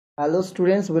Hello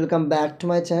students, welcome back to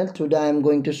my channel. Today I am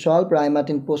going to solve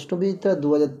Primat in prosno bichitra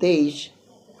 2023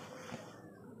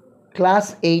 class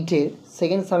 8 এর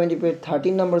second summative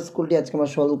 13 number স্কুলটি আজকে আমরা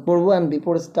solve করব and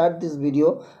before start this video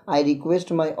I request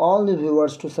my all the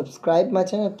viewers to subscribe my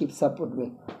channel, keep support me.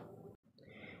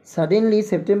 Suddenly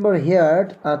September heard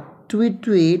a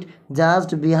tweet just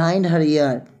behind her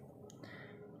ear.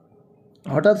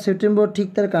 হঠাৎ September ঠিক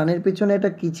তার কানের পেছনে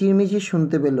একটা কিচিরমিচির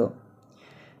শুনতে পেল.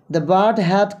 The bird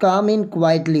had come in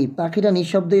quietly. পাখিটা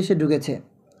নিঃশব্দে এসে ঢুকেছে.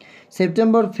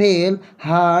 September felt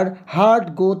her heart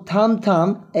go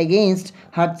thump against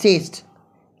her chest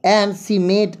and she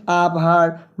made up her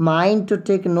mind to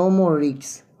take no more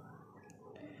risks.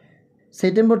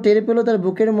 September টের পেল তার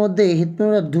বুকের মধ্যে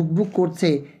হৃৎপিণ্ডটা ধুকভুক করছে,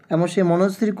 এমন সে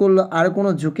মনস্থির করলো আর কোনো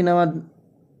ঝুঁকি নেওয়ার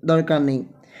দরকার নেই.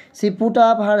 She put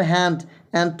up her hand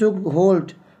and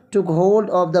took hold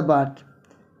of the bird.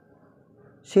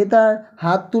 সে তার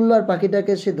হাত তুলল আর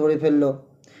পাখিটাকে সে ধরে ফেলল.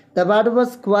 The bird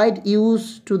was quite use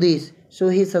to this so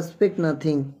he suspect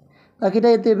nothing. পাখিটা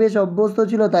এতে বেশ অভ্যস্ত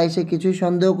ছিল, তাই সে কিছুই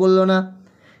সন্দেহ করল না.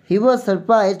 হি was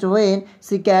surprised when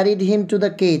she carried him to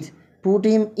the cage, put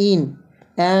him in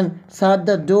and shut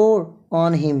the door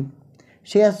on him.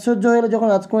 সে আশ্চর্য হলো যখন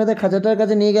রাজকুমারী তার খাঁচাটার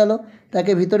কাছে নিয়ে গেল,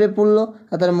 তাকে ভিতরে পুরল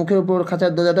আর তার মুখের উপর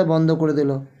খাঁচার দরজাটা বন্ধ করে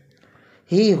দিল.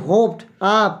 হি hopped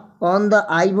up on the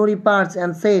ivory parts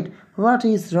and said, what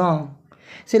is wrong?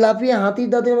 সে লাফিয়ে হাতির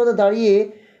দাঁতের মধ্যে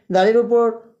দাঁড়ির উপর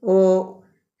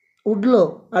উঠল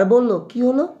আর বলল, কি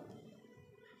হলো?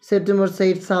 September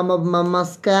said, some of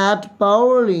Mama's cat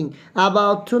prowling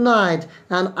about tonight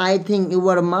and I think you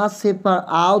are much safer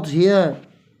out here.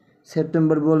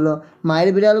 September বলল, মায়ের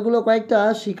বিড়ালগুলো কয়েকটা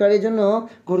শিকারের জন্য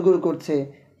ঘুরঘুর করছে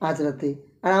আজ রাতে,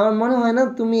 আর আমার মনে হয় না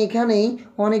তুমি এখানেই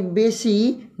অনেক বেশি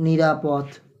নিরাপদ.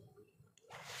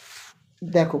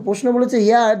 দেখো প্রশ্ন বলেছে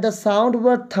হিয়ার দ্য সাউন্ড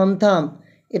ওয়ার্ড থাম.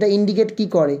 এটা ইন্ডিকেট কি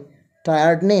করে?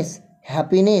 টায়ার্ডনেস,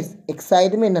 হ্যাপিনেস,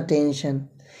 এক্সাইটমেন্ট না টেনশন?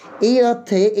 এই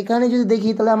অর্থে এখানে যদি দেখি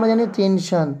তাহলে আমরা জানি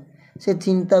টেনশন, সে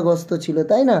চিন্তাগ্রস্ত ছিল,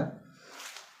 তাই না?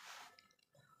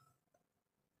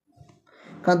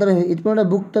 কারণ তার হৃৎপিণ্ডটা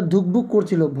বুকটা ধুকভুক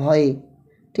করছিল ভয়ে,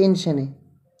 টেনশনে.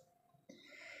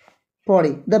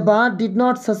 পরে the bird did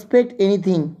not suspect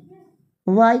anything.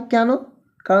 Y? কেন?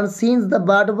 কারণ since the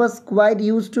bird was quite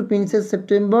use to princess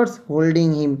সেপ্টেম্বারস holding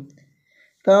হিম.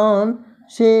 কারণ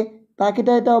সে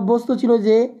পাখিটা এটা অভ্যস্ত ছিল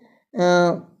যে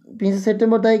প্রিন্সেস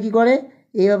সেপ্টেম্বর তাই কী করে,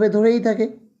 এইভাবে ধরেই থাকে.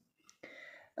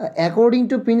 According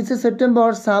to princess September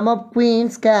some of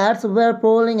queen's cats war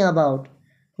প্রোলিং about.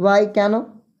 Y? কেন?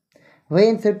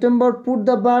 When September put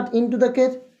the bird in to the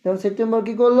cage, যখন সেপ্টেম্বর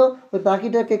কী করলো, ওই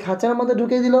পাখিটাকে খাঁচার মধ্যে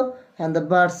ঢুকিয়ে দিল. অ্যান্ড দ্য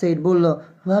বার্ড সেড, বলল,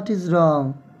 হোয়াট ইজ রং?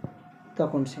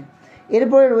 তখন সে.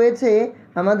 এরপরে রয়েছে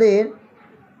আমাদের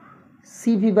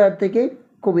সি ফিভার থেকে,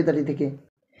 কবিতাটি থেকে.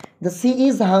 The sea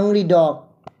is hungry dog.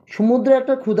 সমুদ্র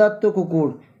একটা ক্ষুধার্ত কুকুর.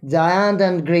 জায়ান্ট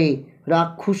অ্যান্ড গ্রে,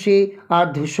 রাক্ষুসে আর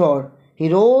ধূসর. হি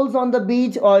Rolle's on the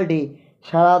beach all day.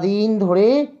 সারাদিন ধরে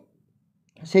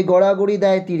সে গড়াগড়ি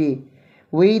দেয় তীরে.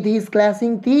 With his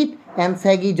ক্ল্যাশিং teeth and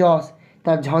saggy Jos.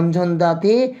 তার ঝনঝন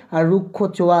দাঁতে আর রুক্ষ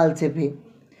চোয়াল চেপে.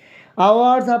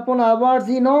 আওয়ার্স আপন আওয়ার্স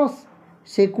হি নস.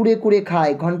 সে কুড়ে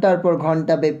খায় ঘন্টার পর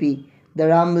ঘন্টা ব্যাপী. The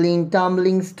rumbling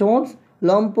টামলিং Stones.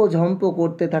 লম্প ঝম্প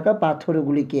করতে থাকা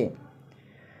পাথরগুলিকে.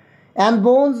 And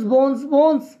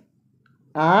bones.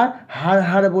 আর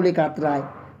হাড় বলে কাতরায়.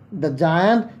 The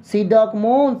giant C dog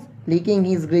মোনস leaking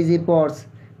his greasy pots.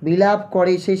 বিলাপ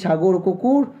করে সেই সাগর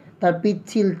কুকুর তার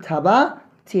পিচ্ছিল থাবা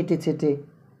চেটে.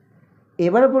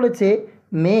 এবার বলেছে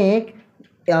make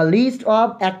a list of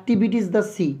activities the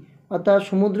sea, অর্থাৎ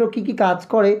সমুদ্র কী কী কাজ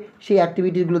করে সেই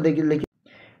অ্যাক্টিভিটিসগুলো লিখি.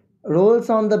 রোলস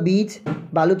অন দ্য বিচ,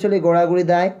 বালুচলে গড়াগড়ি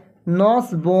দেয়. নস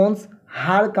বোনস,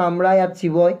 হাড় কামড়ায় আর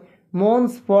চিবয়.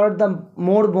 মোনস ফর দ্য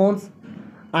মোর বোনস,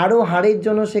 আরও হাড়ের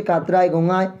জন্য সে কাতরায়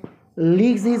গোঙায়.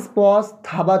 লিক্স হিজ পস,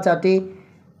 থাবা চাটে.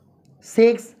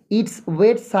 Sex it's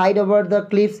wait side over the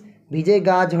clips, ভিজে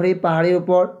গা ঝরে পাহাড়ের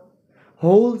ওপর.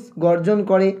 হোলস, গর্জন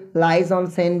করে. লাইস অন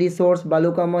স্যান্ডি সোর্স,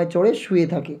 বালুকাময় চড়ে শুয়ে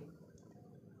থাকে.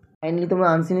 ফাইনালি তোমরা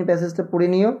আনসিনের প্যাসেজটা পড়ে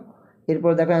নিও.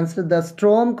 এরপর দেখো answer. The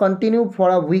storm continue for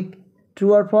a week. True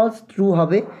R false? True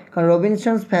হবে, কারণ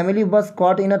রবিনসনস family was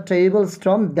caught in a terrible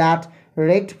Sturm that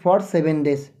wrecked for 7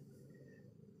 days.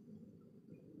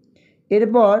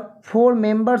 এরপর 4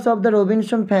 members of the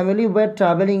Robinson family were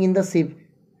traveling in the ship.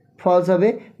 False হবে.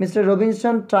 Mister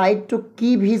Robinson tried to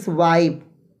keep his wife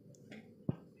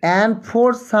and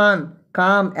 4 sons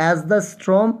calm as the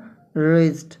storm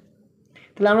raged.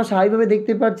 তাহলে আমরা স্বাভাবিকভাবে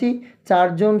দেখতে পাচ্ছি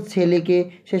 4জন ছেলেকে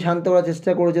সে শান্ত করার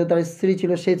চেষ্টা করেছে, তার স্ত্রী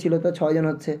ছিল, সে ছিল, তার 6জন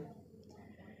হচ্ছে.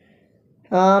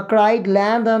 Cried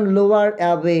land and lower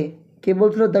away, কে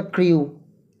বলছিল? The crew.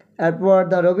 এরপর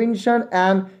দ্য রবিনসন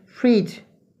অ্যান্ড ফ্রিজ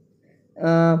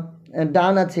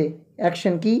ডান আছে,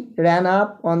 অ্যাকশন কি ran up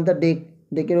on the deck,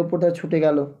 ডেকের ওপর তারা ছুটে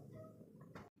গেল।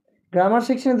 গ্রামার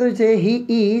সেকশনে রয়েছে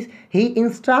হি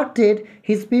instructed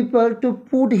his people to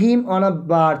put him on a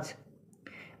birch.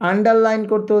 Underline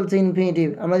করতে বলছে ইনফিনিটিভ,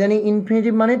 আমরা জানি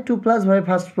ইনফিনিটিভ মানে two plus verb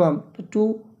first form, তো to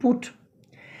put.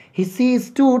 C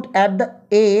stood at the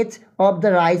age of the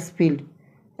rice field,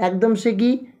 একদম সে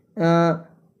কি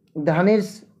ধানের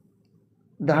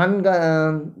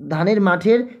ধানের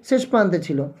মাঠের শেষ প্রান্তে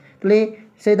ছিল, তাহলে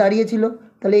সে দাঁড়িয়েছিল,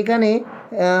 তাহলে এখানে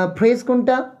ফ্রেজ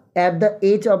কোনটা, at the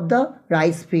age of the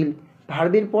rice field,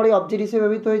 ভার্বের পরে অবজেক্ট হিসেবে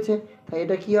ব্যবহৃত হয়েছে, তাই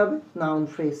এটা কী হবে, নাউন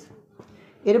ফ্রেজ।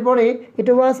 এরপরে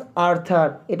এটা ওয়াজ আর্থার,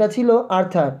 এটা ছিল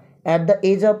Arthur at the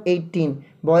age of 18,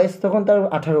 বয়স তখন তার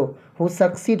 18, হু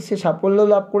সাকসিড, সে সাফল্য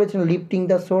লাভ করেছিল lifting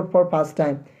the sword for first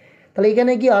time, তাহলে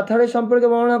এখানে কি আর্থারের সম্পর্কে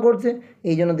বর্ণনা করছে,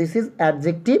 এই জন্য this is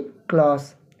adjective clause,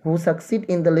 who succeed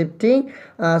in the lifting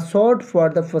sword for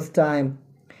the first time.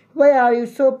 Y are you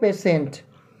so patient,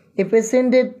 এ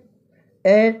পেশেন্টের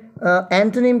এর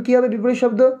অ্যান্টোনিম কী হবে, বিপরীত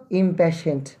শব্দ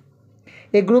ইমপ্যাশেন্ট।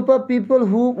 এ group of people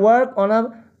who work on a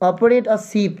operate a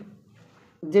sheep,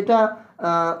 যেটা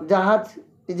জাহাজ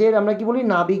যে আমরা কি বলি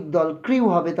নাবিক দল, ক্রিউ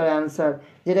হবে তার অ্যান্সার,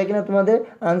 যেটা কিনা তোমাদের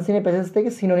আনসিনের প্যাসেজ থেকে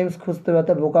সিনোনিমস খুঁজতে হবে,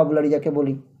 অর্থাৎ ভোকাবুলারি যাকে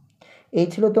বলি। এই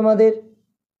ছিল তোমাদের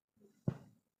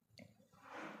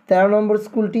 13 নম্বর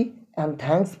স্কুলটি, and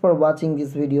thanks for watching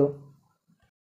this video.